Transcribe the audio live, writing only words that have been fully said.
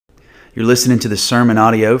You're listening to the sermon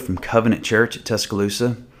audio from Covenant Church at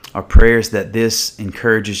Tuscaloosa. Our prayer is that this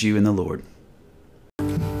encourages you in the Lord.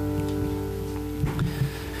 You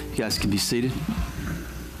guys can be seated.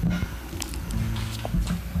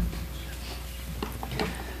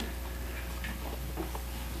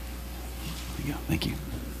 There you go. Thank you.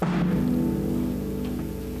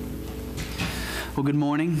 Well, good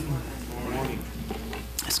morning.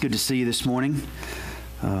 It's good to see you this morning.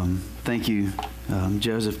 Thank you,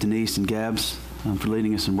 Joseph, Denise, and Gabs for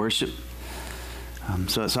leading us in worship.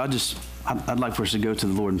 So I'd like for us to go to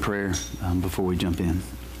the Lord in prayer before we jump in.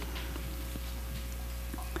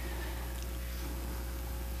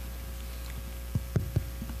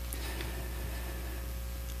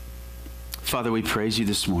 Father, we praise you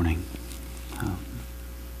this morning.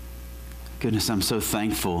 Goodness, I'm so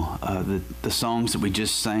thankful that the songs that we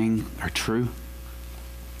just sang are true.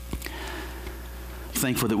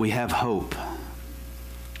 Thankful that we have hope,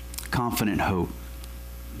 confident hope,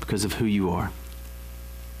 because of who you are.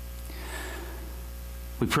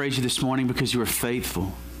 We praise you this morning because you are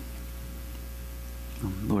faithful.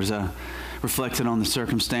 Lord, as I reflected on the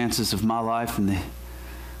circumstances of my life and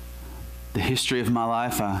the history of my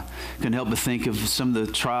life, I couldn't help but think of some of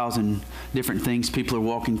the trials and different things people are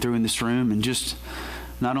walking through in this room, and just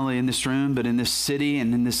not only in this room, but in this city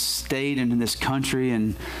and in this state and in this country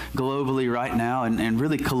and globally right now, and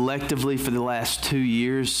really collectively for the last 2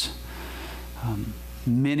 years.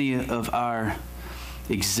 Many of our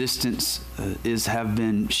existence have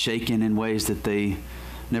been shaken in ways that they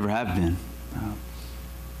never have been.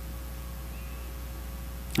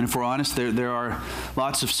 And if we're honest, there are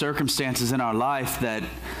lots of circumstances in our life that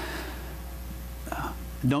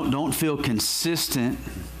don't feel consistent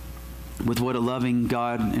with what a loving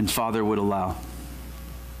God and Father would allow.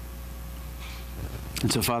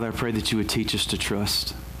 And so, Father, I pray that you would teach us to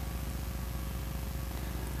trust.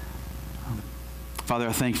 Father,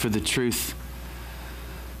 I thank you for the truth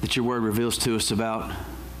that your word reveals to us about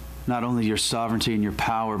not only your sovereignty and your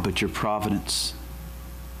power, but your providence.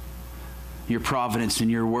 Your providence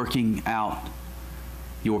and your working out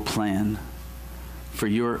your plan for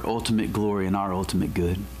your ultimate glory and our ultimate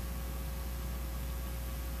good.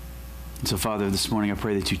 And so, Father, this morning I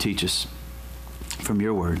pray that you teach us from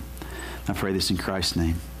your word. I pray this in Christ's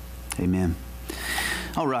name. Amen.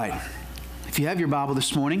 All right. If you have your Bible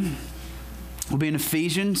this morning, we'll be in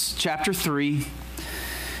Ephesians chapter 3.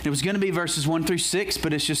 It was going to be verses 1 through 6,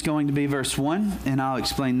 but it's just going to be verse 1, and I'll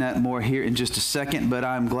explain that more here in just a second. But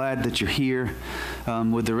I'm glad that you're here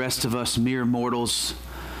with the rest of us mere mortals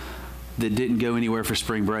that didn't go anywhere for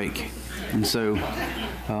spring break. And so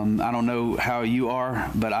I don't know how you are,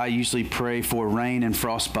 but I usually pray for rain and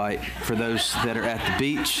frostbite for those that are at the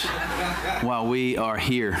beach while we are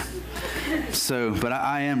here. So, but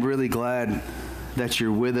I am really glad that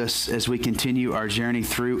you're with us as we continue our journey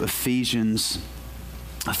through Ephesians.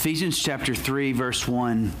 Ephesians chapter 3, verse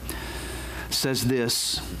 1 says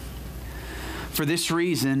this: "For this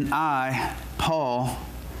reason I, Paul,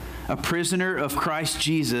 a prisoner of Christ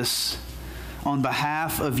Jesus, on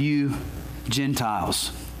behalf of you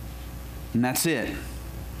Gentiles." And that's it.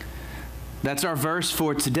 That's our verse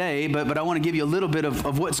for today, but I want to give you a little bit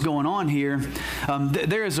of what's going on here.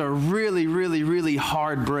 There is a really, really, really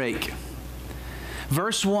hard break.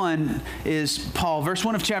 Verse 1 is Paul. Verse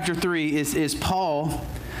 1 of chapter 3 is Paul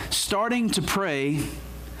starting to pray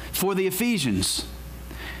for the Ephesians.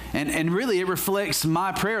 And really, it reflects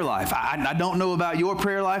my prayer life. I don't know about your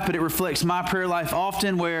prayer life, but it reflects my prayer life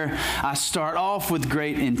often, where I start off with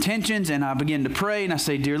great intentions and I begin to pray and I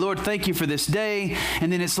say, "Dear Lord, thank you for this day." And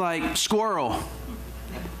then it's like squirrel,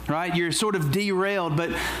 right? You're sort of derailed,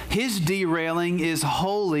 but his derailing is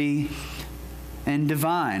holy and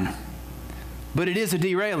divine. But it is a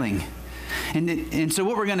derailing. And so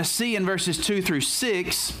what we're going to see in verses 2 through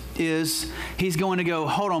 6 is he's going to go,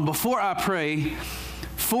 hold on, before I pray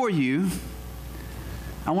for you,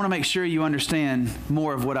 I want to make sure you understand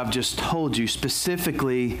more of what I've just told you,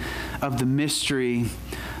 specifically of the mystery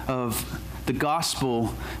of the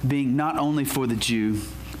gospel being not only for the Jew,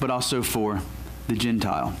 but also for the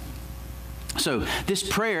Gentile. So this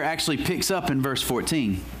prayer actually picks up in verse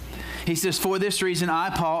 14. He says, "For this reason, I,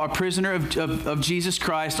 Paul, a prisoner of Jesus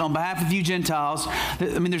Christ, on behalf of you Gentiles."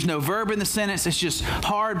 I mean, there's no verb in the sentence. It's just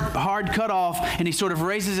hard cut off. And he sort of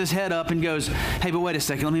raises his head up and goes, "Hey, but wait a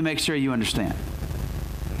second. Let me make sure you understand."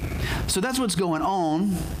 So that's what's going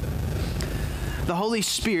on. The Holy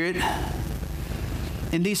Spirit,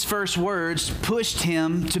 in these first words, pushed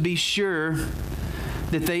him to be sure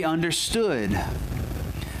that they understood.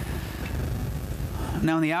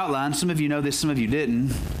 Now, in the outline, some of you know this, some of you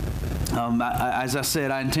didn't. As I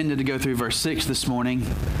said, I intended to go through verse 6 this morning.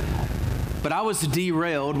 But I was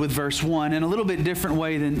derailed with verse 1 in a little bit different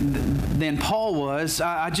way than Paul was.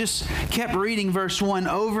 I just kept reading verse 1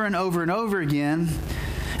 over and over and over again.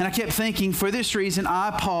 And I kept thinking, for this reason,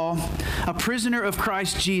 I, Paul, a prisoner of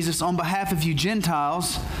Christ Jesus, on behalf of you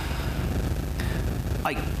Gentiles,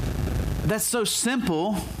 like, that's so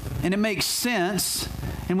simple, and it makes sense,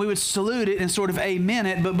 and we would salute it and sort of amen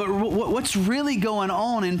it, but what's really going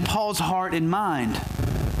on in Paul's heart and mind?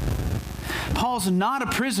 Paul's not a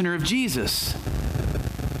prisoner of Jesus.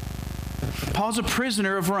 Paul's a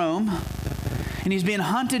prisoner of Rome, and he's being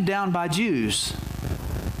hunted down by Jews.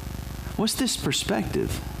 What's this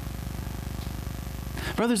perspective?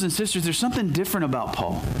 Brothers and sisters, there's something different about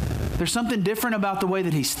Paul. There's something different about the way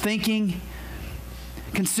that he's thinking,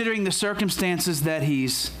 considering the circumstances that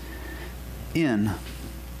he's in.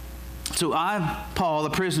 So I, Paul,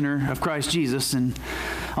 a prisoner of Christ Jesus, and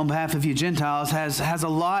on behalf of you Gentiles, has a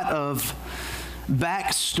lot of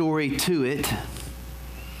backstory to it.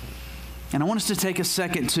 And I want us to take a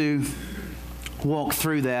second to walk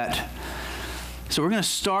through that. So we're going to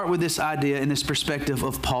start with this idea and this perspective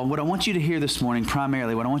of Paul. What I want you to hear this morning,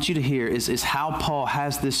 primarily, what I want you to hear is how Paul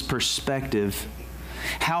has this perspective,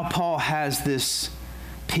 how Paul has this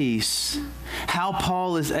peace, how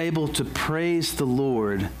Paul is able to praise the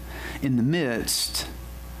Lord in the midst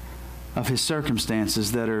of his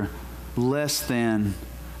circumstances that are less than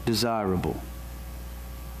desirable.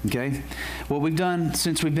 Okay? What we've done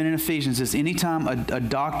since we've been in Ephesians is anytime a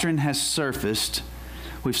doctrine has surfaced,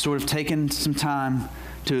 we've sort of taken some time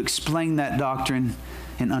to explain that doctrine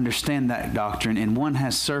and understand that doctrine. And one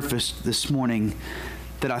has surfaced this morning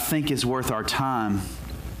that I think is worth our time.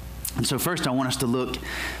 And so first I want us to look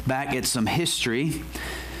back at some history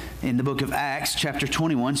in the book of Acts, chapter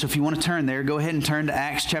 21. So if you want to turn there, go ahead and turn to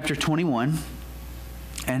Acts chapter 21.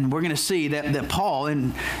 And we're going to see that Paul,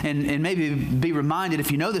 and maybe be reminded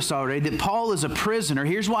if you know this already, that Paul is a prisoner.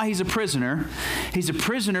 Here's why he's a prisoner. He's a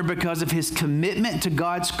prisoner because of his commitment to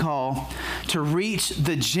God's call to reach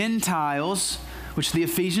the Gentiles, which the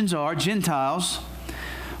Ephesians are, Gentiles,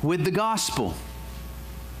 with the gospel.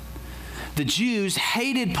 The Jews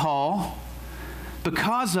hated Paul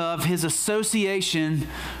because of his association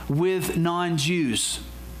with non-Jews.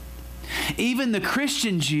 Even the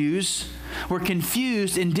Christian Jews were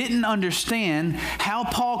confused and didn't understand how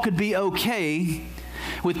Paul could be okay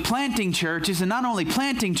with planting churches, and not only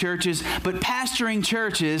planting churches, but pastoring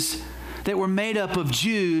churches that were made up of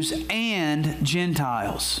Jews and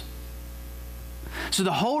Gentiles. So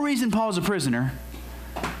the whole reason Paul's a prisoner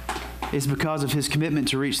is because of his commitment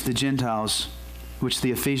to reach the Gentiles, which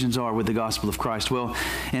the Ephesians are, with the gospel of Christ. Well,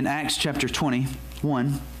 in Acts chapter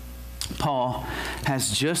 21, Paul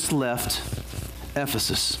has just left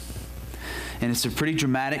Ephesus. And it's a pretty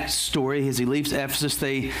dramatic story. As he leaves Ephesus,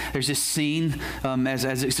 there's this scene, as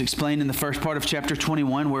it's explained in the first part of chapter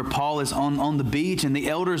 21, where Paul is on the beach, and the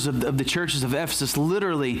elders of the churches of Ephesus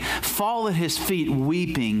literally fall at his feet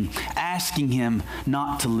weeping, asking him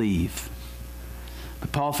not to leave.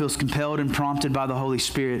 But Paul feels compelled and prompted by the Holy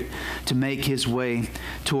Spirit to make his way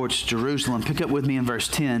towards Jerusalem. Pick up with me in verse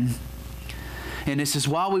 10. And it says,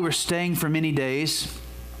 while we were staying for many days,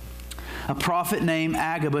 a prophet named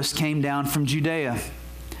Agabus came down from Judea.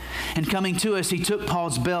 And coming to us, he took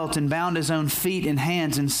Paul's belt and bound his own feet and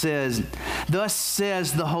hands and says, thus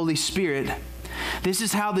says the Holy Spirit, this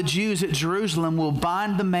is how the Jews at Jerusalem will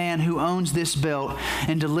bind the man who owns this belt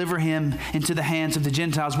and deliver him into the hands of the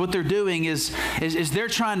Gentiles. What they're doing is they're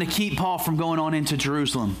trying to keep Paul from going on into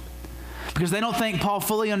Jerusalem, because they don't think Paul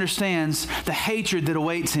fully understands the hatred that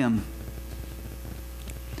awaits him.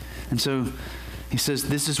 And so he says,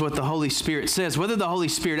 this is what the Holy Spirit says. Whether the Holy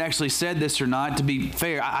Spirit actually said this or not, to be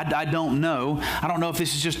fair, I don't know. I don't know if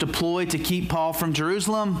this is just a ploy to keep Paul from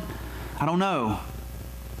Jerusalem. I don't know.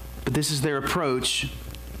 But this is their approach.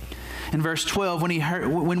 In verse 12,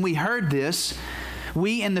 when we heard this,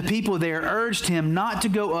 we and the people there urged him not to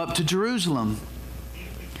go up to Jerusalem.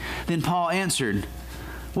 Then Paul answered,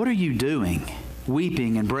 what are you doing,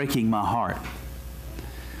 weeping and breaking my heart?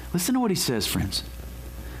 Listen to what he says, friends.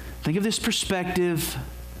 Think of this perspective,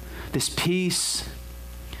 this peace.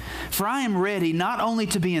 For I am ready not only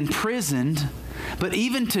to be imprisoned, but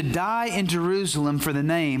even to die in Jerusalem for the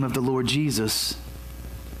name of the Lord Jesus.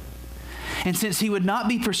 And since he would not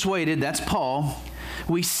be persuaded, that's Paul,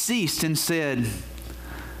 we ceased and said,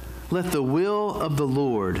 let the will of the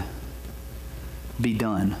Lord be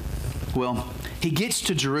done. Well, he gets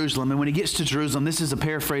to Jerusalem, and when he gets to Jerusalem, this is a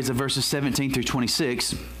paraphrase of verses 17 through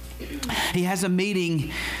 26. He has a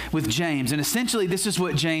meeting with James, and essentially this is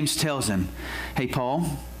what James tells him. Hey,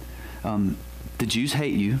 Paul, the Jews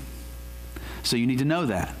hate you. So you need to know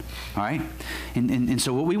that, all right? And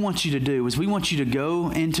so what we want you to do is we want you to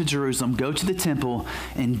go into Jerusalem, go to the temple,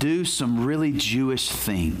 and do some really Jewish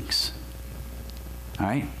things, all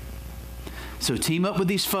right? So team up with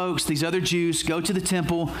these folks, these other Jews, go to the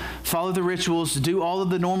temple, follow the rituals, do all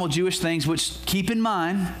of the normal Jewish things, which keep in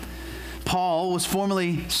mind, Paul was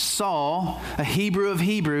formerly Saul, a Hebrew of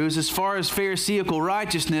Hebrews. As far as Pharisaical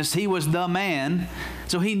righteousness, he was the man.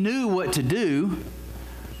 So he knew what to do.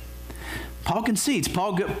 Paul concedes.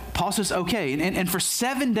 Paul says, okay. And for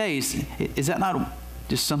 7 days, is that not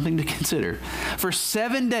just something to consider? For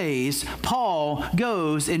 7 days, Paul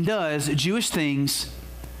goes and does Jewish things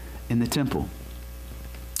in the temple.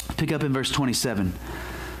 Pick up in verse 27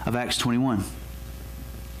 of Acts 21.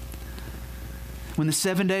 When the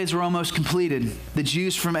 7 days were almost completed, the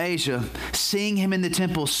Jews from Asia, seeing him in the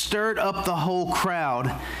temple, stirred up the whole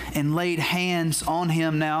crowd and laid hands on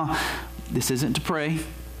him. Now, this isn't to pray.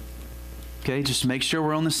 Okay, just make sure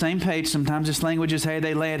we're on the same page. Sometimes this language is, hey,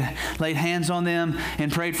 they laid hands on them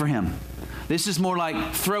and prayed for him. This is more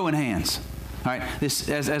like throwing hands. All right, this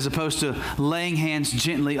as opposed to laying hands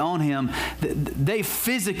gently on him. They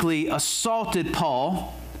physically assaulted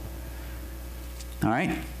Paul. All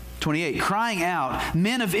right. 28, crying out,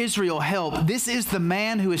 "Men of Israel, help. This is the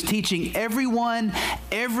man who is teaching everyone,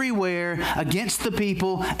 everywhere, against the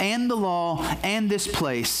people and the law and this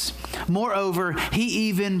place. Moreover, he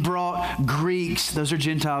even brought Greeks," those are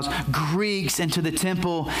Gentiles, "Greeks into the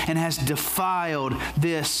temple and has defiled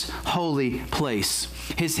this holy place."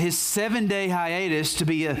 His 7-day hiatus to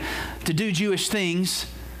do Jewish things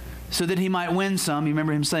so that he might win some. You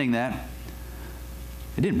remember him saying that?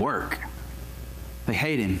 It didn't work. They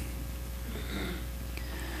hate him.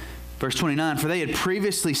 Verse 29, for they had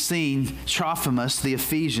previously seen Trophimus the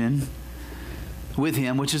Ephesian with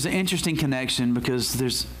him, which is an interesting connection because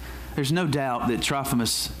there's no doubt that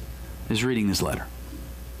Trophimus is reading this letter.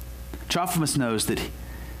 Trophimus knows that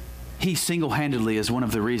he single-handedly is one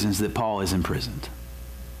of the reasons that Paul is imprisoned.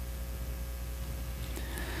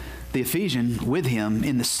 The Ephesian with him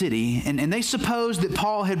in the city, and they supposed that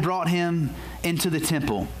Paul had brought him into the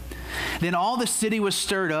temple. Then all the city was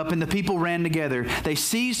stirred up, and the people ran together. They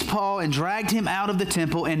seized Paul and dragged him out of the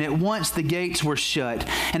temple, and at once the gates were shut.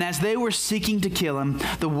 And as they were seeking to kill him,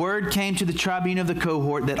 the word came to the tribune of the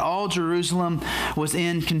cohort that all Jerusalem was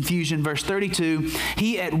in confusion. Verse 32,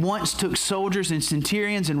 he at once took soldiers and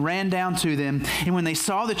centurions and ran down to them. And when they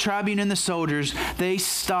saw the tribune and the soldiers, they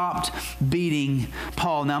stopped beating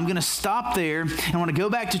Paul. Now I'm going to stop there, and I want to go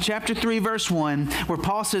back to chapter 3, verse 1, where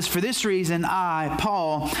Paul says, for this reason, I,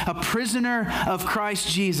 Paul, a prisoner of Christ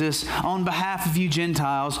Jesus on behalf of you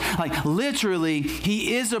Gentiles. Like literally,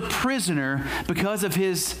 he is a prisoner because of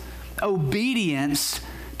his obedience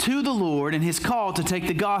to the Lord and his call to take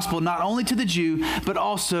the gospel not only to the Jew, but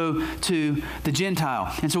also to the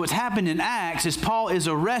Gentile. And so what's happened in Acts is Paul is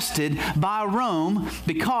arrested by Rome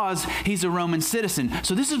because he's a Roman citizen.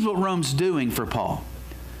 So this is what Rome's doing for Paul.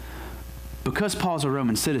 Because Paul's a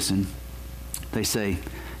Roman citizen, they say,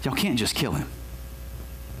 y'all can't just kill him.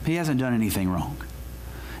 He hasn't done anything wrong.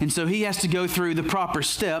 And so he has to go through the proper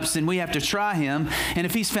steps, and we have to try him. And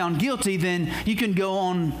if he's found guilty, then you can go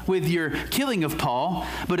on with your killing of Paul.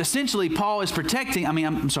 But essentially, Rome is protecting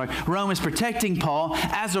Paul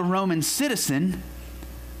as a Roman citizen.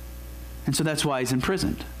 And so that's why he's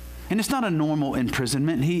imprisoned. And it's not a normal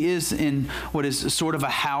imprisonment. He is in what is sort of a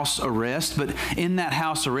house arrest, but in that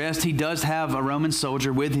house arrest, he does have a Roman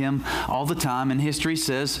soldier with him all the time. And history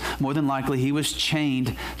says more than likely he was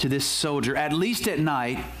chained to this soldier, at least at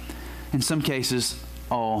night, in some cases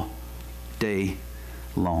all day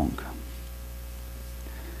long.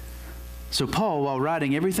 So Paul, while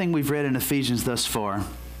writing everything we've read in Ephesians thus far,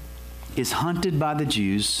 is hunted by the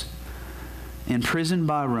Jews, imprisoned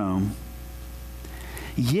by Rome,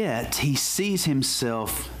 yet he sees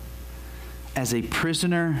himself as a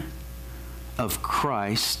prisoner of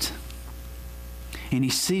Christ, and he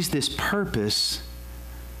sees this purpose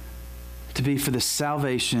to be for the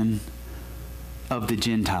salvation of the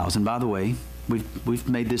Gentiles. And by the way, we've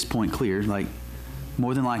made this point clear, like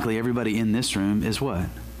more than likely everybody in this room is what?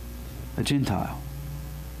 A Gentile,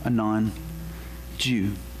 a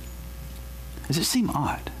non-Jew. Does it seem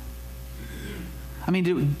odd? I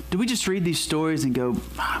mean, do we just read these stories and go,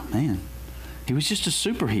 oh, man, he was just a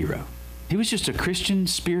superhero. He was just a Christian,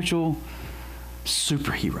 spiritual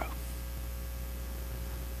superhero.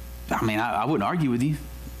 I mean, I wouldn't argue with you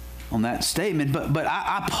on that statement, but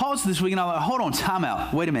I paused this week and I was like, hold on, time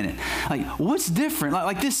out. Wait a minute. Like, what's different?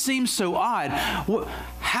 Like this seems so odd.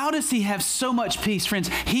 How does he have so much peace? Friends,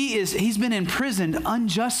 he's been imprisoned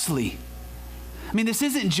unjustly. this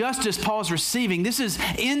isn't justice Paul's receiving. This is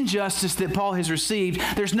injustice that Paul has received.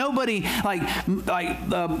 There's nobody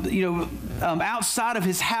outside of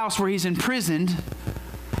his house where he's imprisoned,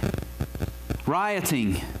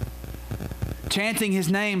 rioting, chanting his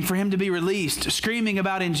name for him to be released, screaming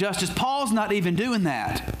about injustice. Paul's not even doing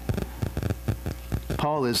that.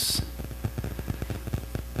 Paul is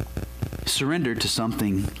surrendered to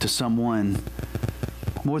something, to someone.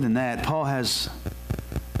 More than that, Paul has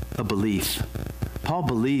a belief. Paul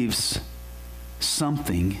believes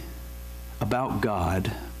something about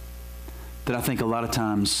God that I think a lot of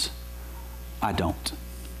times I don't.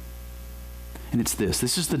 And it's this.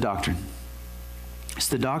 This is the doctrine. It's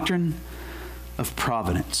the doctrine of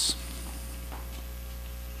providence.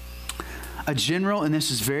 A general, and this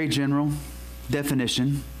is very general,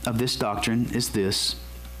 definition of this doctrine is this.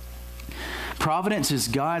 Providence is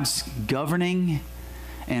God's governing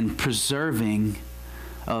and preserving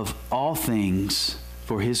of all things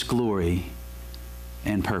for His glory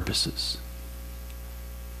and purposes.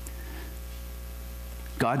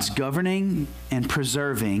 God's governing and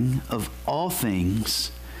preserving of all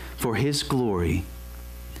things for His glory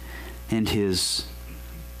and His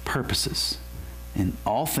purposes. And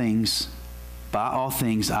all things, by all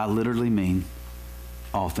things, I literally mean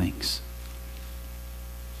all things.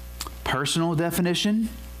 Personal definition: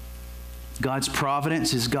 God's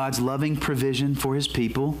providence is God's loving provision for His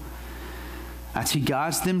people as He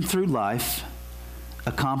guides them through life,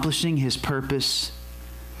 accomplishing His purpose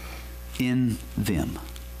in them.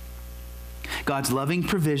 God's loving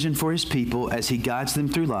provision for His people as He guides them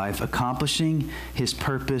through life, accomplishing His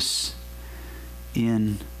purpose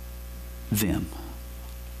in them.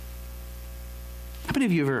 How many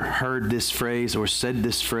of you ever heard this phrase or said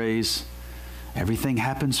this phrase, everything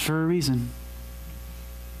happens for a reason?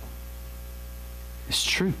 It's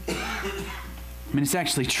true. It's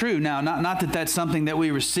actually true. Now, not that that's something that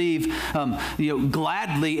we receive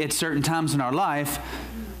gladly at certain times in our life,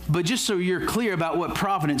 but just so you're clear about what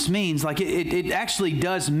providence means, it actually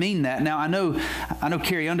does mean that. Now, I know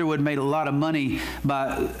Carrie Underwood made a lot of money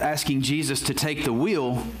by asking Jesus to take the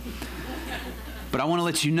wheel, but I want to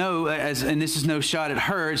let you know, and this is no shot at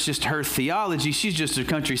her, it's just her theology. She's just a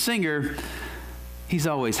country singer. He's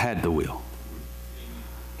always had the wheel.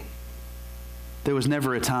 There was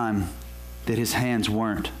never a time that His hands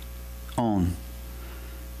weren't on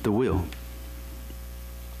the wheel.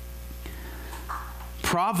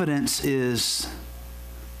 Providence is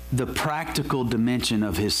the practical dimension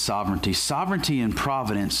of His sovereignty. Sovereignty and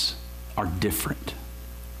providence are different.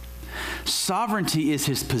 Sovereignty is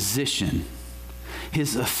His position,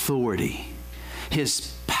 His authority,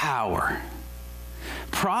 His power.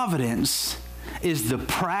 Providence is the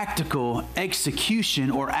practical execution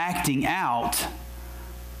or acting out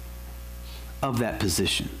of that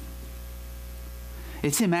position.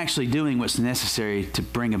 It's Him actually doing what's necessary to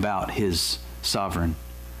bring about His sovereign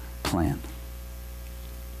plan.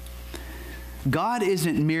 God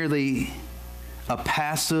isn't merely a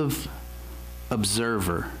passive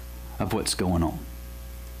observer of what's going on.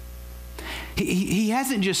 He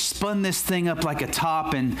hasn't just spun this thing up like a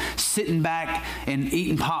top and sitting back and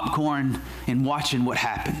eating popcorn and watching what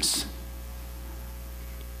happens.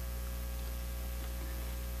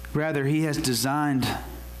 Rather, He has designed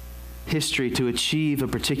history to achieve a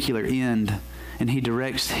particular end, and He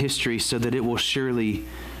directs history so that it will surely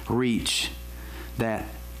reach that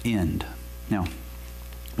end. Now,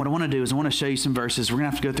 what I want to do is I want to show you some verses. We're going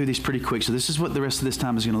to have to go through these pretty quick. So this is what the rest of this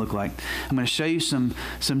time is going to look like. I'm going to show you some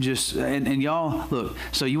just, and y'all, look,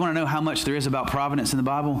 so you want to know how much there is about providence in the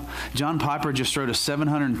Bible? John Piper just wrote a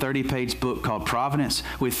 730-page book called Providence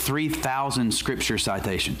with 3,000 scripture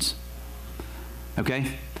citations.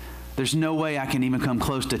 Okay? There's no way I can even come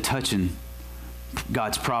close to touching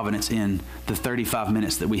God's providence in the 35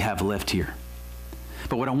 minutes that we have left here.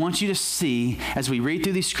 But what I want you to see as we read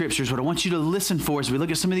through these scriptures, what I want you to listen for as we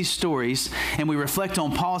look at some of these stories and we reflect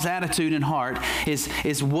on Paul's attitude and heart is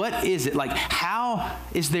what is it? Like, how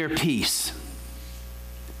is there peace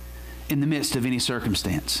in the midst of any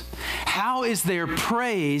circumstance? How is there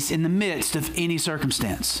praise in the midst of any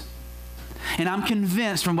circumstance? And I'm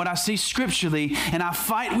convinced from what I see scripturally, and I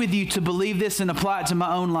fight with you to believe this and apply it to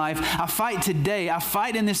my own life. I fight today. I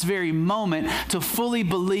fight in this very moment to fully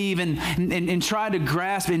believe and try to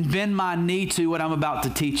grasp and bend my knee to what I'm about to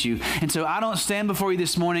teach you. And so I don't stand before you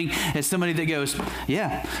this morning as somebody that goes,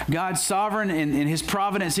 yeah, God's sovereign and His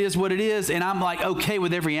providence is what it is, and I'm like okay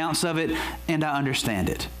with every ounce of it, and I understand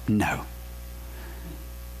it. No.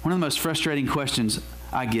 One of the most frustrating questions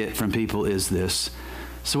I get from people is this: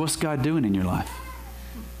 so what's God doing in your life?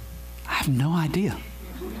 I have no idea.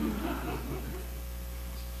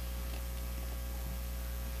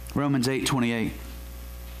 Romans 8:28.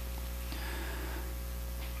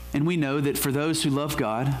 And we know that for those who love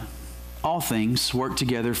God, all things work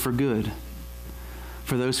together for good,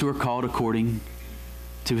 for those who are called according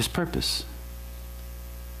to his purpose.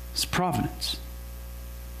 It's providence.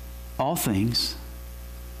 All things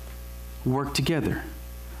work together.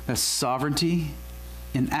 That's sovereignty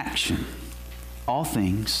in action. All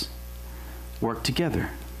things work together.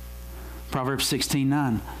 Proverbs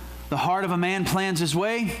 16:9. The heart of a man plans his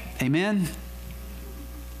way. Amen.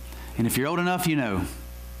 And if you're old enough, you know.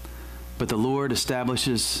 But the Lord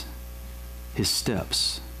establishes his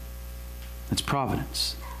steps. That's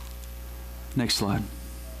providence. Next slide.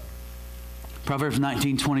 Proverbs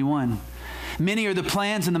 19:21. Many are the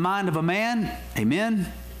plans in the mind of a man.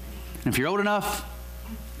 Amen. And if you're old enough,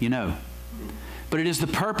 you know. But it is the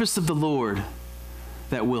purpose of the Lord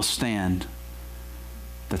that will stand.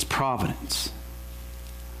 That's providence.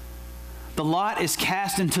 The lot is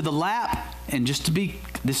cast into the lap, and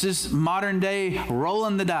this is modern day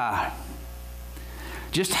rolling the die.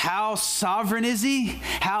 Just how sovereign is he?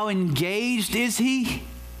 How engaged is he?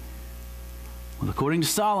 Well, according to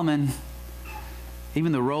Solomon,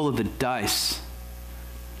 even the roll of the dice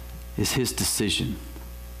is his decision.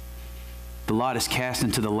 The lot is cast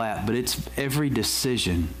into the lap, but every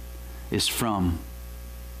decision is from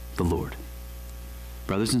the Lord.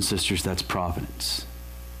 Brothers and sisters, that's providence.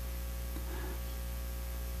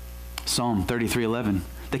 Psalm 33:11.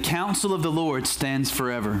 The counsel of the Lord stands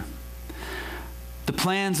forever. The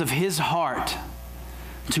plans of his heart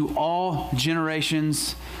to all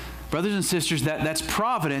generations. Brothers and sisters, that's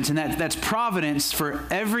providence, and that's providence for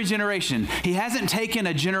every generation. He hasn't taken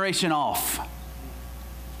a generation off.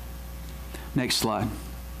 Next slide.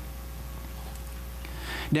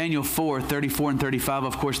 Daniel 4:34 and 35.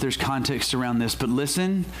 Of course, there's context around this, but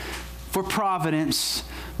listen for providence,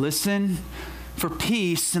 listen for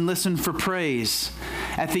peace, and listen for praise.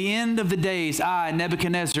 At the end of the days, I,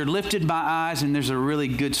 Nebuchadnezzar, lifted my eyes, and there's a really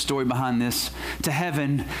good story behind this, to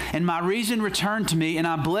heaven, and my reason returned to me, and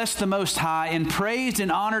I blessed the Most High, and praised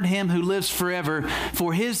and honored him who lives forever,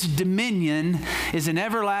 for his dominion is an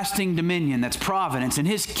everlasting dominion. That's providence. And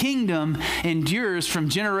his kingdom endures from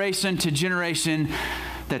generation to generation.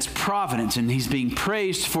 That's providence, and he's being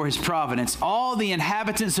praised for his providence. All the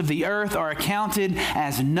inhabitants of the earth are accounted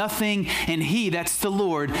as nothing, and he, that's the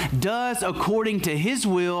Lord, does according to his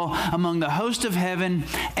will among the host of heaven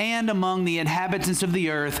and among the inhabitants of the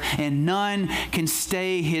earth, and none can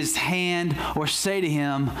stay his hand or say to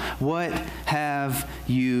him, what have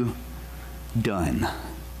you done?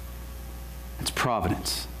 It's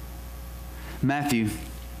providence. Matthew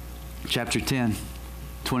chapter 10,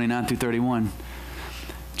 29 through 31.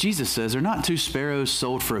 Jesus says, are not two sparrows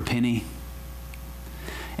sold for a penny?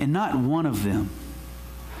 And not one of them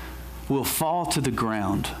will fall to the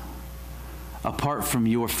ground apart from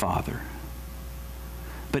your Father.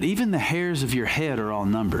 But even the hairs of your head are all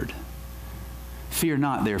numbered. Fear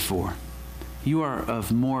not, therefore. You are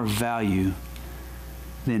of more value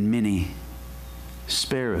than many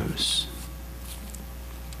sparrows.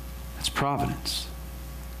 That's providence.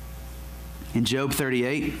 In Job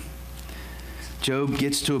 38, Job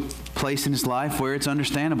gets to a place in his life where it's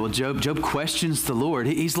understandable. Job questions the Lord.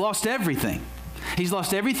 He's lost everything. He's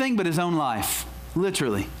lost everything but his own life,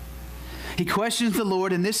 literally. He questions the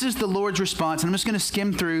Lord, and this is the Lord's response. And I'm just going to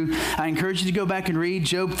skim through. I encourage you to go back and read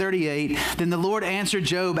Job 38. Then the Lord answered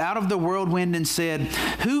Job out of the whirlwind and said,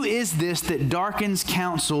 who is this that darkens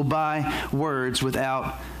counsel by words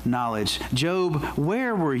without knowledge? Job,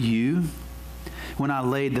 where were you when I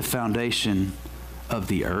laid the foundation of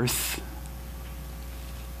the earth?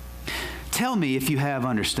 Tell me if you have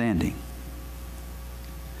understanding.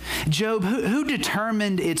 Job, who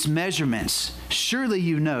determined its measurements? Surely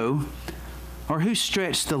you know. Or who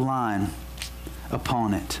stretched the line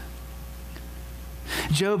upon it?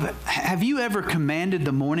 Job, have you ever commanded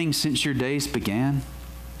the morning since your days began?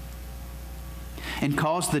 And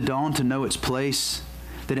caused the dawn to know its place,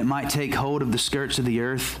 that it might take hold of the skirts of the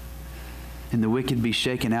earth, and the wicked be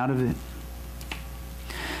shaken out of it?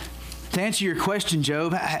 To answer your question,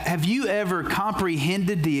 Job, have you ever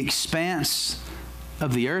comprehended the expanse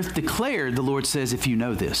of the earth? Declare, the Lord says, if you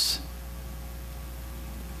know this.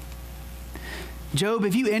 Job,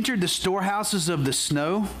 have you entered the storehouses of the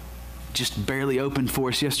snow? Just barely opened for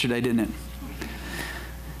us yesterday, didn't it?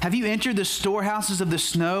 Have you entered the storehouses of the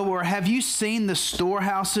snow, or have you seen the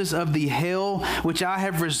storehouses of the hail, which I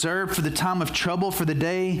have reserved for the time of trouble, for the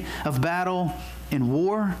day of battle and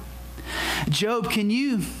war? Job, can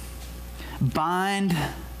you bind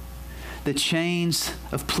the chains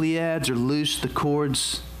of Pleiades or loose the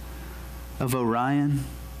cords of Orion?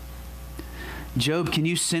 Job, can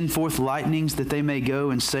you send forth lightnings that they may go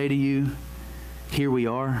and say to you, here we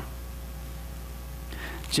are?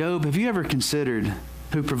 Job, have you ever considered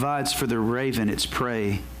who provides for the raven its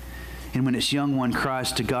prey, and when its young one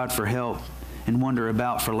cries to God for help and wander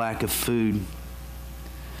about for lack of food?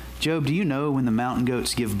 Job, do you know when the mountain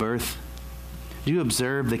goats give birth? Do you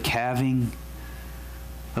observe the calving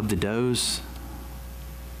of the does?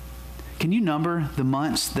 Can you number the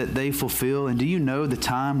months that they fulfill? And do you know the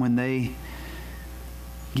time when they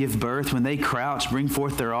give birth, when they crouch, bring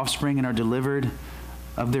forth their offspring, and are delivered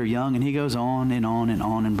of their young? And he goes on and on and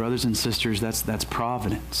on. And brothers and sisters, that's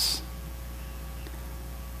providence.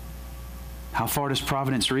 How far does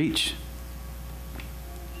providence reach?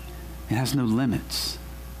 It has no limits.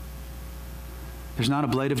 There's not a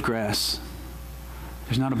blade of grass.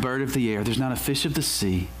 There's not a bird of the air. There's not a fish of the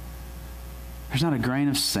sea. There's not a grain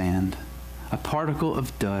of sand, a particle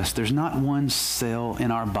of dust. There's not one cell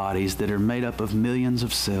in our bodies that are made up of millions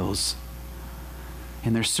of cells.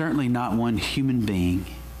 And there's certainly not one human being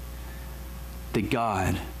that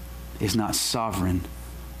God is not sovereign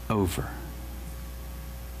over.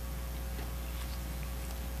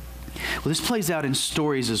 Well, this plays out in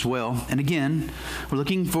stories as well. And again, we're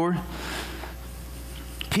looking for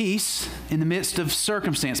peace in the midst of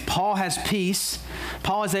circumstance. Paul has peace.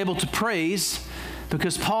 Paul is able to praise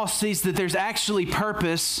because Paul sees that there's actually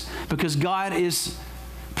purpose because God is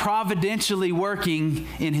providentially working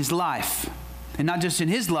in his life. And not just in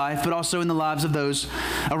his life, but also in the lives of those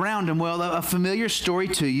around him. Well, a familiar story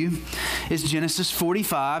to you is Genesis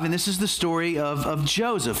 45, and this is the story of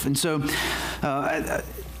Joseph. And so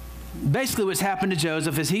basically what's happened to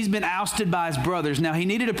Joseph is he's been ousted by his brothers. Now, he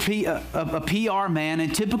needed a PR man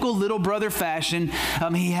in typical little brother fashion.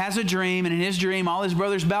 He has a dream, and in his dream, all his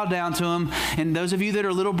brothers bow down to him. And those of you that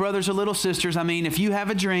are little brothers or little sisters, I mean, if you have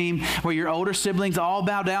a dream where your older siblings all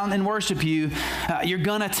bow down and worship you, you're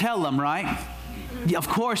going to tell them, right? Of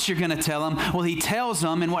course you're going to tell him. Well, he tells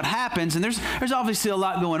them, and what happens, and there's obviously a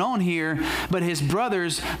lot going on here, but his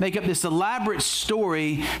brothers make up this elaborate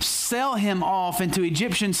story, sell him off into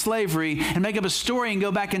Egyptian slavery, and make up a story and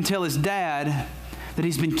go back and tell his dad that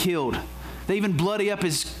he's been killed. They even bloody up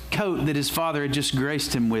his coat that his father had just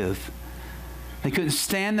graced him with. They couldn't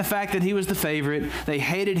stand the fact that he was the favorite. They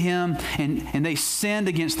hated him, and they sinned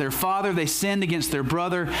against their father. They sinned against their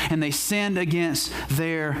brother, and they sinned against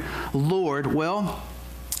their Lord. Well,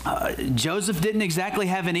 Joseph didn't exactly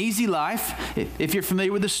have an easy life. If you're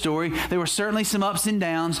familiar with the story, there were certainly some ups and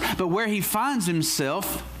downs, but where he finds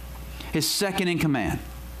himself is second in command.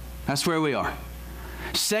 That's where we are.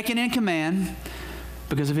 Second in command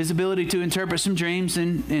because of his ability to interpret some dreams,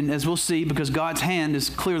 and as we'll see, because God's hand is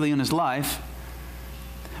clearly in his life.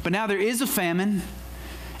 But now there is a famine,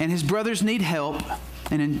 and his brothers need help.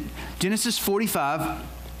 And in Genesis 45,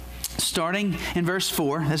 starting in verse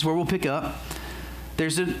 4, that's where we'll pick up,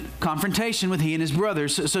 there's a confrontation with he and his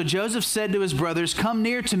brothers. So Joseph said to his brothers, "Come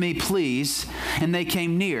near to me, please." And they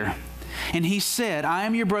came near. And he said, "I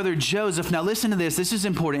am your brother Joseph." Now listen to this. This is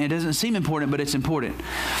important. It doesn't seem important, but it's important.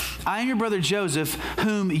 "I am your brother Joseph,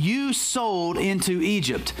 whom you sold into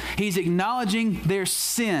Egypt." He's acknowledging their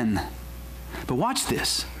sin. But watch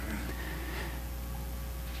this.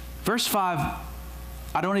 Verse 5,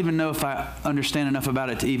 I don't even know if I understand enough about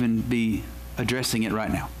it to even be addressing it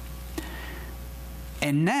right now.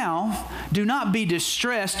 "And now, do not be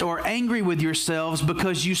distressed or angry with yourselves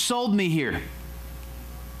because you sold me here."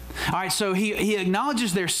 All right, so he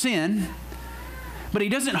acknowledges their sin, but he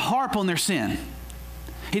doesn't harp on their sin.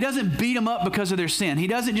 He doesn't beat them up because of their sin. He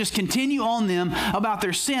doesn't just continue on them about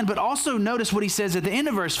their sin, but also notice what he says at the end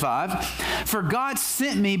of verse 5, "For God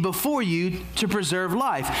sent me before you to preserve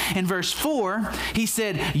life." In verse 4, he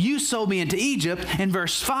said, "You sold me into Egypt." In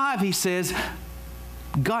verse 5, he says,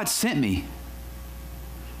 "God sent me."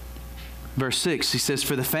 Verse 6, he says,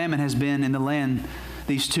 "For the famine has been in the land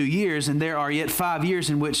these 2 years, and there are yet 5 years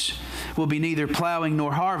in which will be neither plowing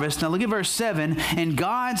nor harvest." Now look at verse 7, "And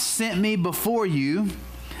God sent me before you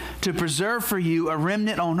to preserve for you a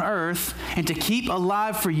remnant on earth and to keep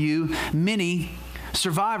alive for you many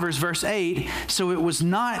survivors." Verse 8, "So it was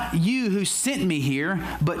not you who sent me here,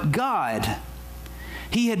 but God.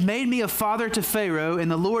 He had made me a father to Pharaoh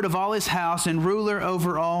and the Lord of all his house and ruler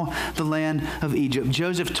over all the land of Egypt."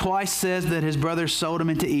 Joseph twice says that his brothers sold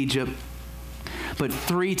him into Egypt, but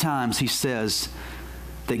 3 times he says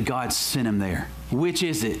that God sent him there. Which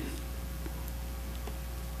is it?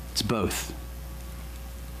 It's both.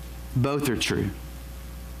 Both are true.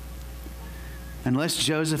 Unless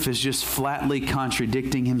Joseph is just flatly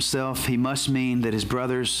contradicting himself, he must mean that his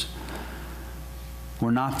brothers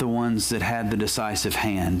were not the ones that had the decisive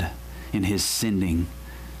hand in his sending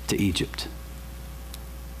to Egypt.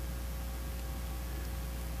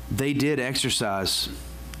 they did exercise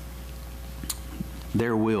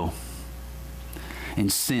their will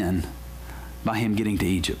and sin by him getting to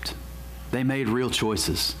Egypt. They made real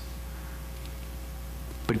choices.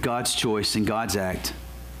 But God's choice and God's act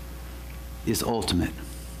is ultimate.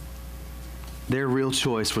 Their real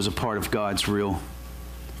choice was a part of God's real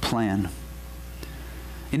plan.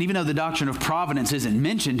 And even though the doctrine of providence isn't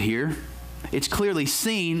mentioned here, it's clearly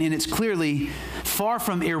seen and it's clearly far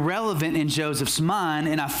from irrelevant in Joseph's mind.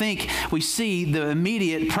 And I think we see the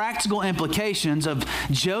immediate practical implications of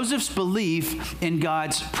Joseph's belief in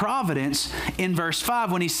God's providence in verse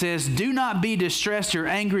 5 when he says, "Do not be distressed or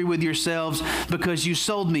angry with yourselves because you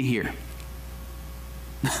sold me here."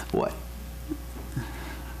 What?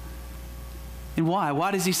 And why?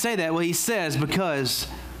 Why does he say that? Well, he says, because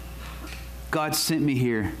God sent me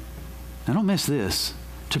here, now don't miss this,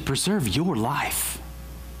 to preserve your life.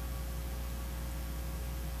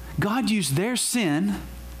 God used their sin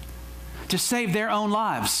to save their own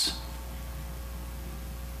lives.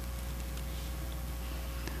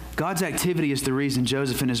 God's activity is the reason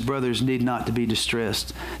Joseph and his brothers need not to be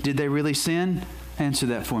distressed. Did they really sin? Answer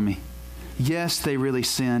that for me. Yes, they really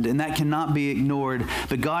sinned, and that cannot be ignored.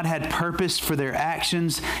 But God had purpose for their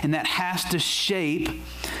actions, and that has to shape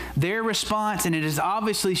their response, and it has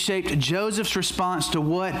obviously shaped Joseph's response to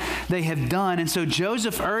what they have done. And so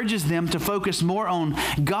Joseph urges them to focus more on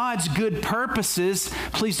God's good purposes.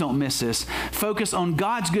 Please don't miss this. Focus on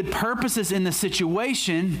God's good purposes in the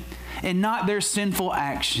situation and not their sinful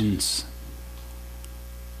actions.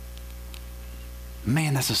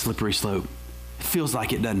 Man, that's a slippery slope. It feels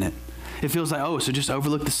like it, doesn't it? It feels like, oh, so just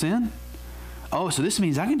overlook the sin? Oh, so this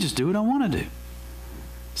means I can just do what I want to do.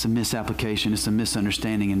 It's a misapplication. It's a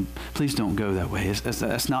misunderstanding. And please don't go that way.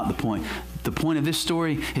 That's not the point. The point of this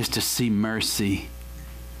story is to see mercy.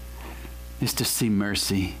 It's to see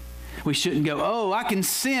mercy. We shouldn't go, oh, I can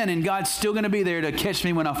sin and God's still going to be there to catch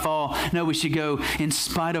me when I fall. No, we should go, in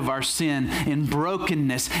spite of our sin, in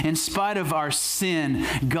brokenness, in spite of our sin,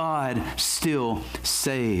 God still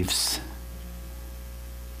saves.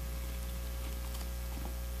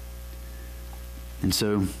 And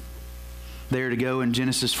so they are to go in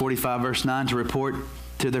Genesis 45 verse 9 to report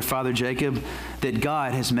to their father Jacob that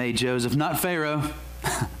God has made Joseph, not Pharaoh,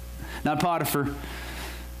 not Potiphar,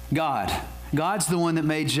 God. God's the one that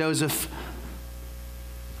made Joseph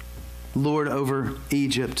Lord over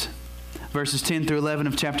Egypt. Verses 10 through 11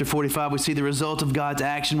 of chapter 45, we see the result of God's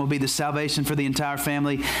action will be the salvation for the entire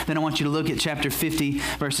family. Then I want you to look at chapter 50,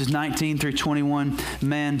 verses 19 through 21.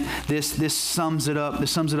 Man, this sums it up.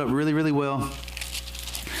 This sums it up really, really well.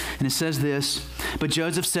 And it says this, "But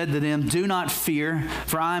Joseph said to them, 'Do not fear,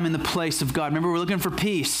 for I am in the place of God.'" Remember, we're looking for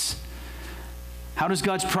peace. How does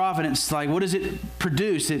God's providence, what does it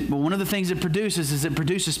produce? Well, one of the things it produces is it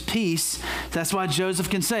produces peace. That's why Joseph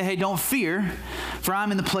can say, hey, don't fear, for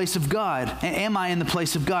I'm in the place of God. Am I in the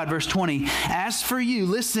place of God? Verse 20, "As for you,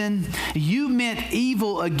 listen, you meant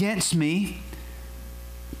evil against me,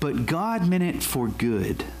 but God meant it for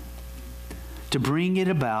good, to bring it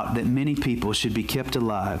about that many people should be kept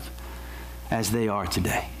alive as they are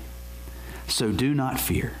today. So do not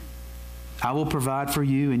fear. I will provide for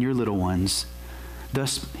you and your little ones."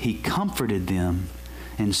 Thus he comforted them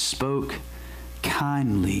and spoke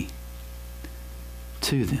kindly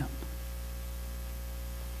to them.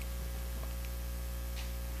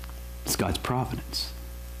 It's God's providence.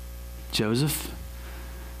 Joseph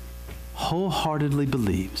wholeheartedly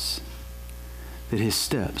believes that his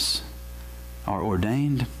steps are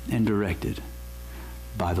ordained and directed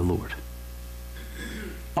by the Lord.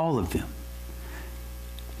 All of them.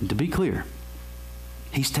 And to be clear,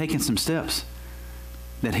 he's taken some steps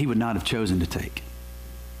that he would not have chosen to take.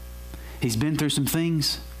 He's been through some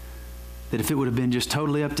things that if it would have been just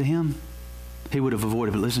totally up to him, he would have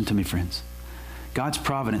avoided. But listen to me, friends. God's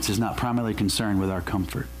providence is not primarily concerned with our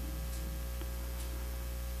comfort.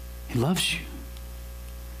 He loves you.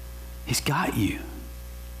 He's got you.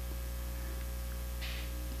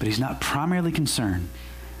 But he's not primarily concerned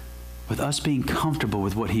with us being comfortable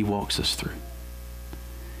with what he walks us through.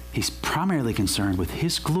 He's primarily concerned with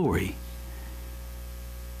his glory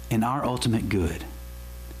and our ultimate good.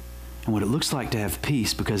 And what it looks like to have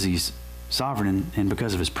peace because he's sovereign and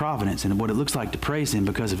because of his providence, and what it looks like to praise him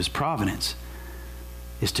because of his providence,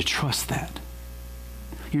 is to trust that.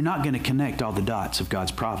 You're not going to connect all the dots of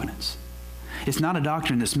God's providence. It's not a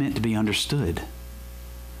doctrine that's meant to be understood.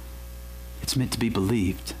 It's meant to be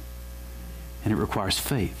believed. And it requires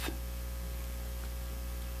faith.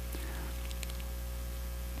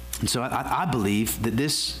 And so I believe that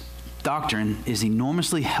this doctrine is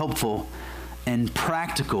enormously helpful and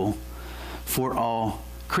practical for all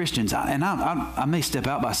Christians, I may step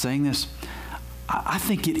out by saying this, I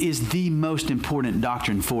think it is the most important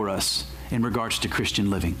doctrine for us in regards to Christian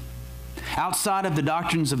living. Outside of the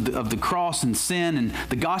doctrines of the cross and sin and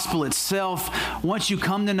the gospel itself, once you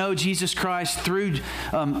come to know Jesus Christ through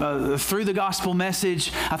the gospel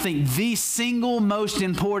message, I think the single most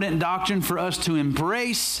important doctrine for us to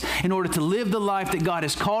embrace in order to live the life that God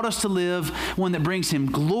has called us to live, one that brings Him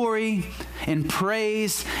glory and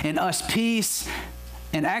praise and us peace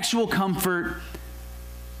and actual comfort,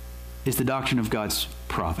 is the doctrine of God's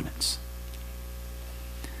providence.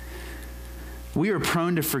 We are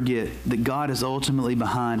prone to forget that God is ultimately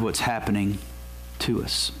behind what's happening to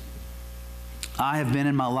us. I have been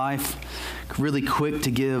in my life really quick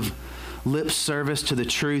to give lip service to the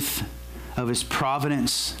truth of His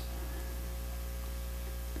providence,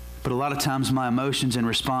 but a lot of times my emotions and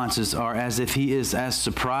responses are as if He is as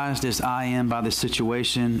surprised as I am by the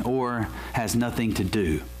situation or has nothing to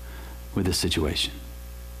do with the situation.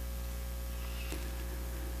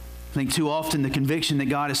 I think too often the conviction that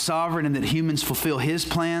God is sovereign and that humans fulfill His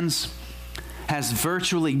plans has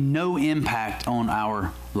virtually no impact on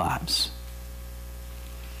our lives.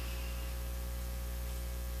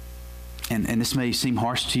 And this may seem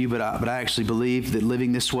harsh to you, but I actually believe that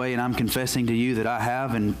living this way, and I'm confessing to you that I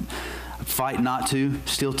have and fight not to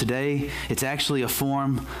still today, it's actually a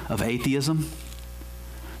form of atheism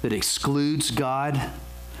that excludes God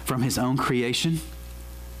from His own creation.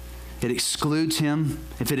 It excludes Him.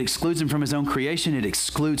 If it excludes Him from His own creation, it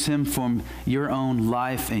excludes Him from your own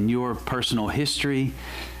life and your personal history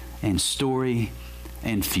and story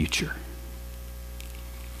and future.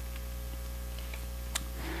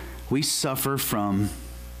 We suffer from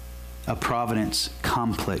a providence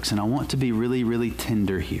complex, and I want to be really, really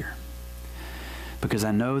tender here because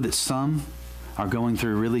I know that some are going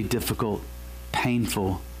through really difficult,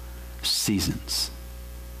 painful seasons.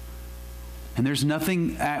 And there's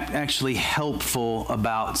nothing actually helpful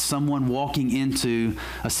about someone walking into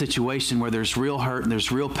a situation where there's real hurt and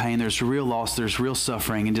there's real pain, there's real loss, there's real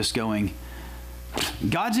suffering, and just going,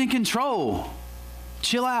 God's in control.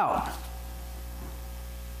 Chill out.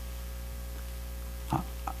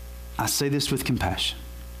 I say this with compassion.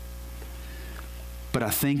 But I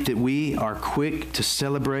think that we are quick to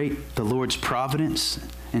celebrate the Lord's providence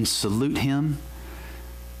and salute Him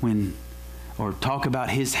or talk about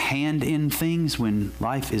His hand in things when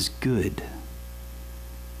life is good,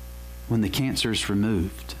 when the cancer is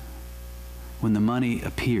removed, when the money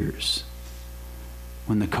appears,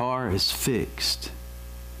 when the car is fixed,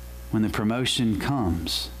 when the promotion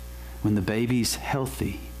comes, when the baby's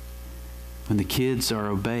healthy, when the kids are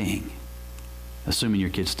obeying, assuming your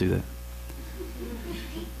kids do that.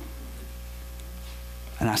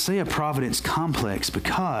 And I say a providence complex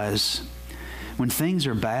because when things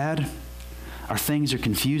are bad, or things are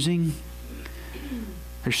confusing,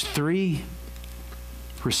 there's three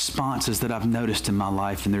responses that I've noticed in my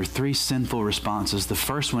life, and there are three sinful responses. The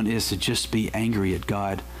first one is to just be angry at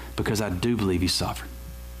God because I do believe He's sovereign.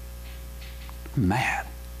 I'm mad.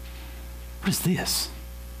 What is this?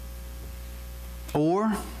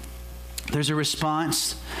 Or there's a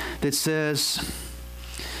response that says,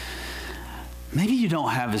 maybe you don't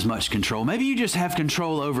have as much control. Maybe you just have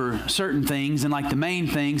control over certain things and like the main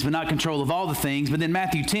things, but not control of all the things. But then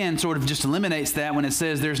Matthew 10 sort of just eliminates that when it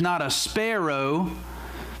says there's not a sparrow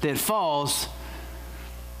that falls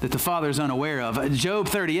that the Father is unaware of. Job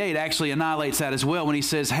 38 actually annihilates that as well when he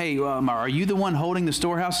says, hey, are you the one holding the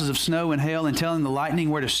storehouses of snow and hail and telling the lightning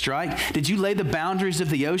where to strike? Did you lay the boundaries of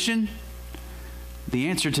the ocean? The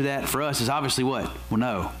answer to that for us is obviously what? Well,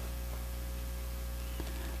 no.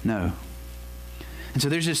 No. And so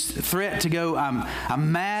there's this threat to go,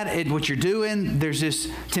 I'm mad at what you're doing. There's this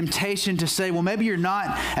temptation to say, well, maybe you're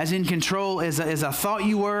not as in control as I thought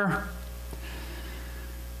you were.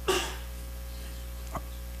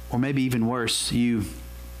 Or maybe even worse, you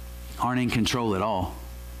aren't in control at all.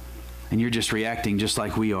 And you're just reacting just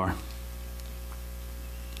like we are.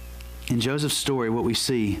 In Joseph's story, what we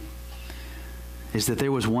see is that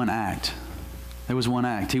there was one act. There was one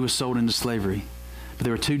act. He was sold into slavery. But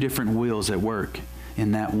there were two different wills at work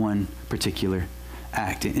in that one particular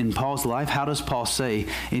act. In Paul's life, how does Paul say,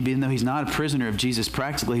 even though he's not a prisoner of Jesus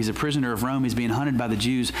practically, he's a prisoner of Rome, he's being hunted by the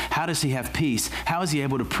Jews, how does he have peace? How is he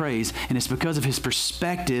able to praise? And it's because of his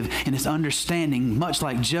perspective and his understanding, much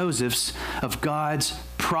like Joseph's, of God's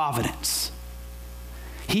providence.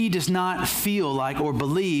 he does not feel like or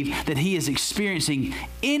believe that he is experiencing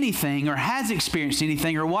anything or has experienced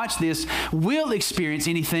anything or, watch this, will experience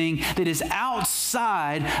anything that is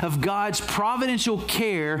outside of God's providential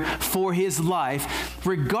care for his life,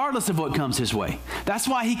 regardless of what comes his way. That's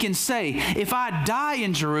why he can say, if I die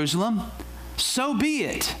in Jerusalem, so be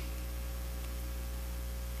it.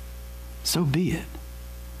 So be it.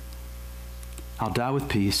 I'll die with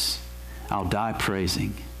peace. I'll die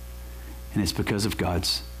praising. And it's because of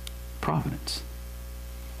God's providence.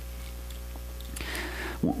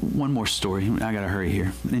 One more story. I got to hurry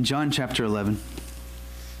here. In John chapter 11,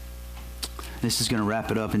 this is going to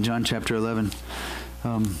wrap it up. In John chapter 11,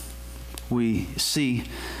 we see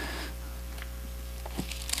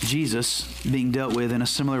Jesus being dealt with in a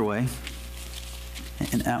similar way.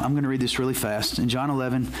 And I'm going to read this really fast. In John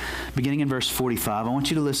 11, beginning in verse 45, I want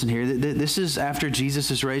you to listen here. This is after Jesus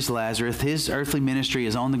has raised Lazarus. His earthly ministry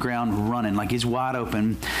is on the ground running, like he's wide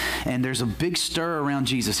open. And there's a big stir around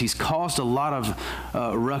Jesus. He's caused a lot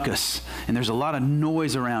of ruckus, and there's a lot of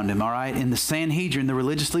noise around him, all right? And the Sanhedrin, the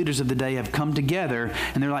religious leaders of the day, have come together,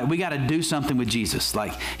 and they're like, we got to do something with Jesus.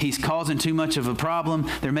 Like, he's causing too much of a problem.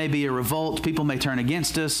 There may be a revolt. People may turn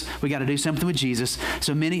against us. We got to do something with Jesus.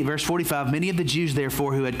 So verse 45, many of the Jews therefore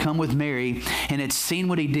who had come with Mary and had seen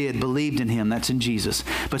what he did believed in him. That's in Jesus.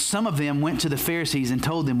 But some of them went to the Pharisees and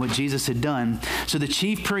told them what Jesus had done. So the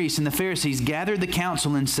chief priests and the Pharisees gathered the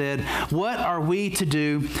council and said, what are we to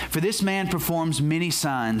do? For this man performs many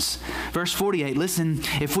signs. Verse 48, listen,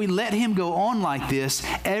 if we let him go on like this,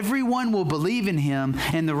 everyone will believe in him,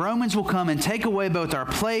 and the Romans will come and take away both our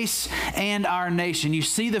place and our nation. You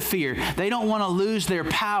see the fear. They don't want to lose their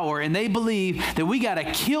power, and they believe that we got to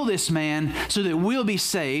kill this man so that we'll be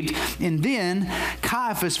saved. And then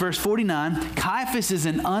Caiaphas, verse 49, Caiaphas is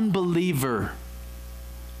an unbeliever.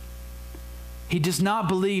 He does not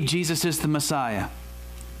believe Jesus is the Messiah.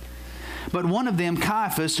 But one of them,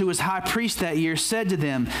 Caiaphas, who was high priest that year, said to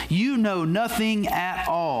them, you know nothing at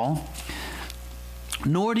all,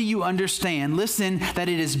 nor do you understand, listen, that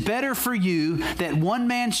it is better for you that one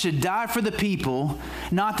man should die for the people,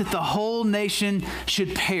 not that the whole nation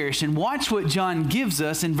should perish. And watch what John gives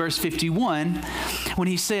us in verse 51 when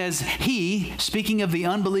he says, he, speaking of the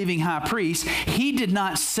unbelieving high priest, he did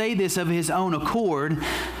not say this of his own accord,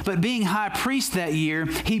 but being high priest that year,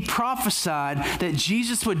 he prophesied that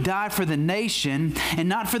Jesus would die for the nation, and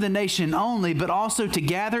not for the nation only, but also to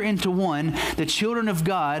gather into one the children of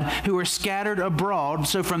God who are scattered abroad.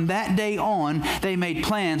 So from that day on, they made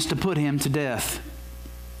plans to put him to death.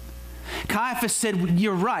 Caiaphas said,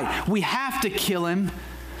 you're right. We have to kill him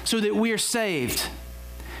so that we're saved.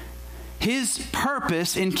 His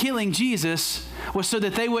purpose in killing Jesus was so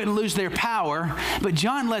that they wouldn't lose their power. But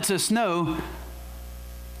John lets us know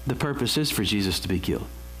the purpose is for Jesus to be killed.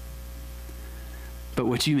 But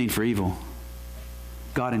what you mean for evil,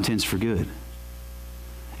 God intends for good.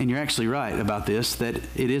 And you're actually right about this, that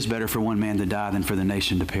it is better for one man to die than for the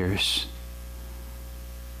nation to perish.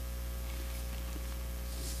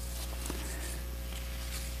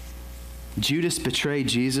 Judas betrayed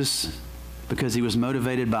Jesus because he was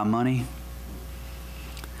motivated by money.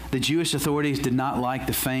 The Jewish authorities did not like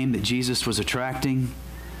the fame that Jesus was attracting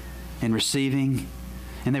and receiving,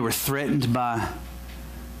 and they were threatened by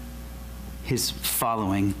his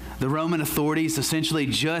following. The Roman authorities essentially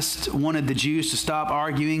just wanted the Jews to stop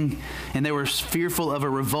arguing, and they were fearful of a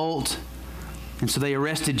revolt. And so they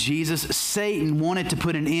arrested Jesus. Satan wanted to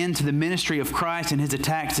put an end to the ministry of Christ and his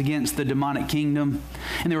attacks against the demonic kingdom.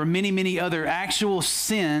 And there were many, many other actual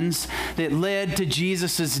sins that led to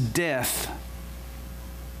Jesus' death.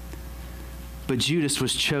 But Judas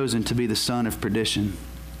was chosen to be the son of perdition.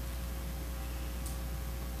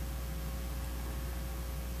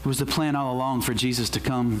 It was the plan all along for Jesus to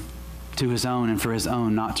come to his own and for his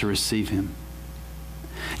own not to receive him.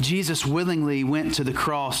 Jesus willingly went to the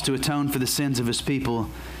cross to atone for the sins of his people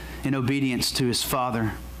in obedience to his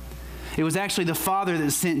Father. It was actually the Father that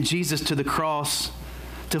sent Jesus to the cross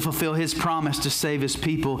to fulfill his promise to save his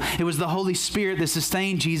people. It was the Holy Spirit that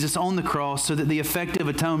sustained Jesus on the cross so that the effective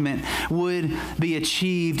atonement would be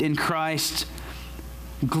achieved in Christ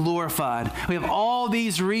glorified. We have all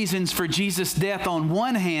these reasons for Jesus' death on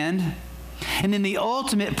one hand, and then the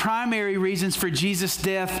ultimate primary reasons for Jesus'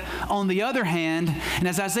 death on the other hand. And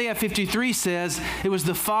as Isaiah 53 says, it was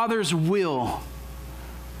the Father's will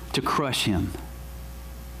to crush him.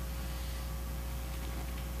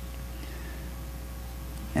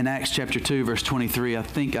 In Acts chapter 2, verse 23, I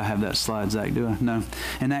think I have that slide, Zach, do I? No.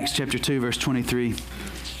 In Acts chapter 2, verse 23,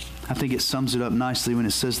 I think it sums it up nicely when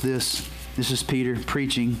it says this. This is Peter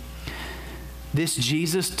preaching. This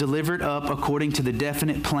Jesus delivered up according to the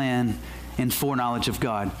definite plan and foreknowledge of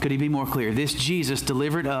God. Could he be more clear? This Jesus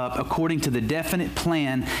delivered up according to the definite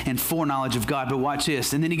plan and foreknowledge of God. But watch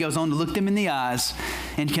this. And then he goes on to look them in the eyes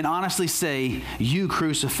and can honestly say, you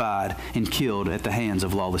crucified and killed at the hands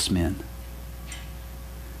of lawless men.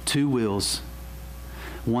 Two wills,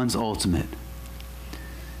 one's ultimate,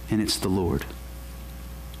 and it's the Lord.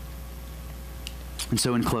 And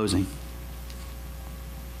so in closing,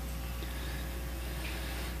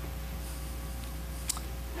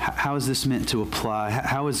 how is this meant to apply?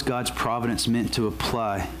 How is God's providence meant to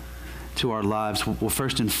apply to our lives? Well,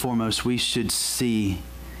 first and foremost, we should see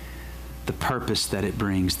the purpose that it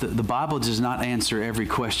brings. The Bible does not answer every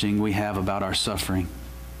question we have about our suffering.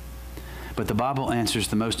 But the Bible answers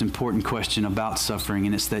the most important question about suffering,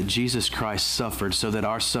 and it's that Jesus Christ suffered so that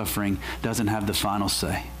our suffering doesn't have the final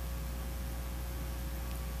say.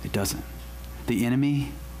 It doesn't. The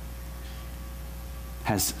enemy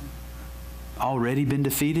has already been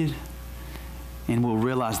defeated and will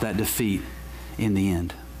realize that defeat in the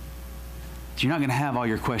end. So you're not going to have all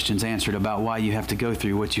your questions answered about why you have to go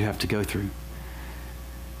through what you have to go through.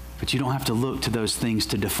 But you don't have to look to those things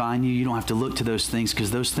to define you. You don't have to look to those things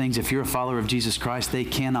because those things, if you're a follower of Jesus Christ, they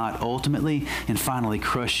cannot ultimately and finally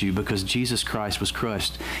crush you because Jesus Christ was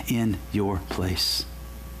crushed in your place.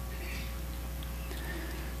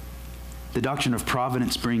 The doctrine of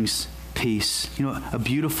providence brings peace. You know, a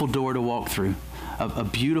beautiful door to walk through. A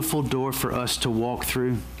beautiful door for us to walk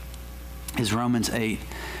through is Romans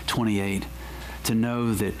 8:28. To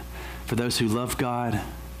know that for those who love God,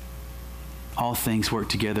 all things work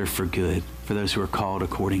together for good for those who are called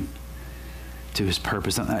according to his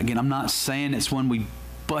purpose. Again, I'm not saying it's one we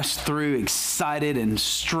bust through excited and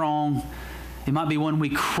strong. It might be one we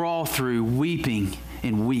crawl through weeping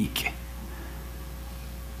and weak.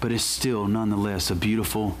 But it's still nonetheless a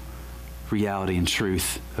beautiful reality and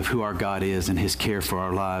truth of who our God is and his care for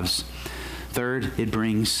our lives. Third, it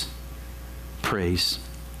brings praise.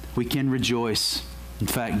 We can rejoice. In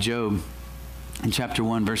fact, Job, in chapter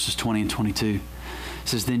 1, verses 20 and 22,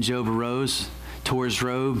 says, Then Job arose, tore his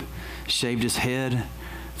robe, shaved his head,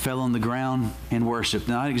 fell on the ground, and worshiped.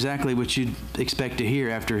 Not exactly what you'd expect to hear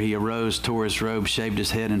after he arose, tore his robe, shaved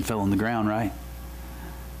his head, and fell on the ground, right?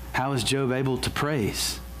 How is Job able to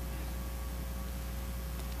praise?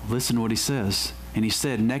 Listen to what he says. And he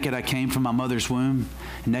said, Naked I came from my mother's womb,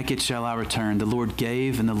 naked shall I return. The Lord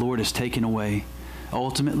gave, and the Lord has taken away.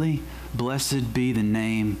 Ultimately, blessed be the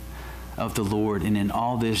name of the Lord. And in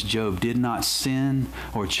all this, Job did not sin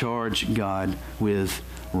or charge God with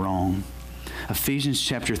wrong. Ephesians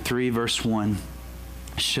chapter 3, verse 1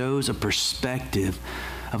 shows a perspective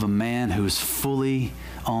of a man who is fully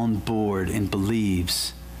on board and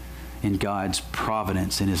believes in God's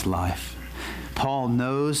providence in his life. Paul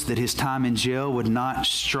knows that his time in jail would not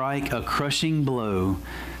strike a crushing blow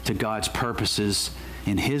to God's purposes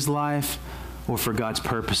in his life or for God's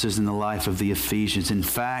purposes in the life of the Ephesians. In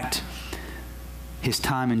fact, his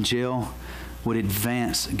time in jail would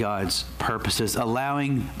advance God's purposes,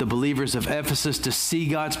 allowing the believers of Ephesus to see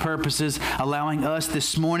God's purposes, allowing us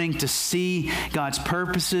this morning to see God's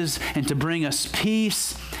purposes and to bring us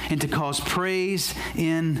peace and to cause praise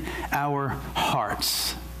in our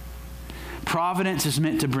hearts. Providence is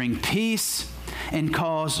meant to bring peace and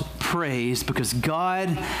cause praise because God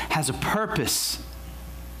has a purpose.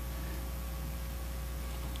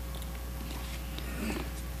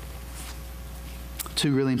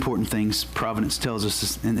 Two really important things providence tells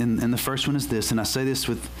us, and the first one is this, and I say this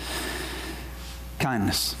with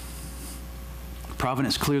kindness.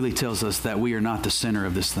 Providence clearly tells us that we are not the center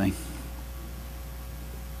of this thing.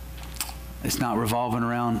 It's not revolving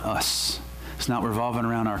around us. It's not revolving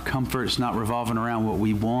around our comfort. It's not revolving around what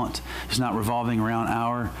we want. It's not revolving around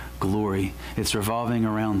our glory. It's revolving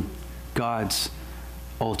around God's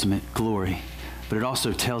ultimate glory. But it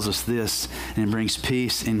also tells us this, and it brings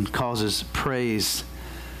peace and causes praise,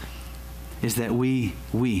 is that we,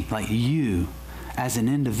 like you, as an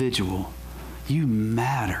individual, you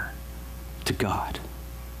matter to God.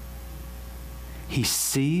 He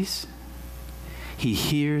sees, he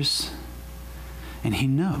hears, and he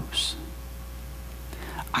knows.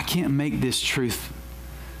 I can't make this truth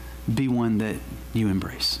be one that you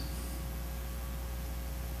embrace.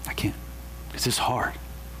 I can't, because it's hard.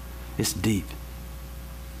 It's deep.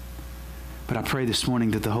 But I pray this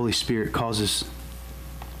morning that the Holy Spirit causes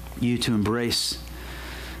you to embrace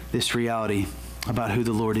this reality about who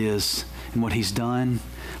the Lord is and what he's done,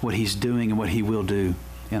 what he's doing, and what he will do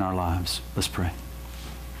in our lives. Let's pray.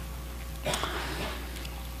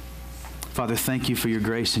 Father, thank you for your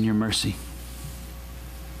grace and your mercy.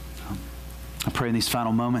 I pray in these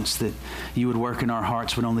final moments that you would work in our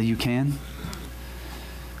hearts what only you can.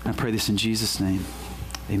 And I pray this in Jesus' name.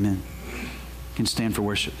 Amen. You can stand for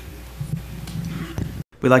worship.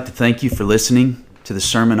 We'd like to thank you for listening to the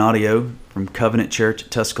sermon audio from Covenant Church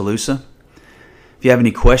at Tuscaloosa. If you have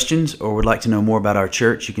any questions or would like to know more about our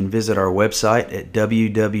church, you can visit our website at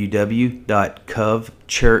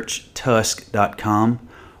www.covchurchtusk.com,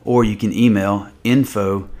 or you can email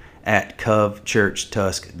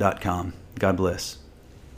info@covchurchtusk.com. God bless.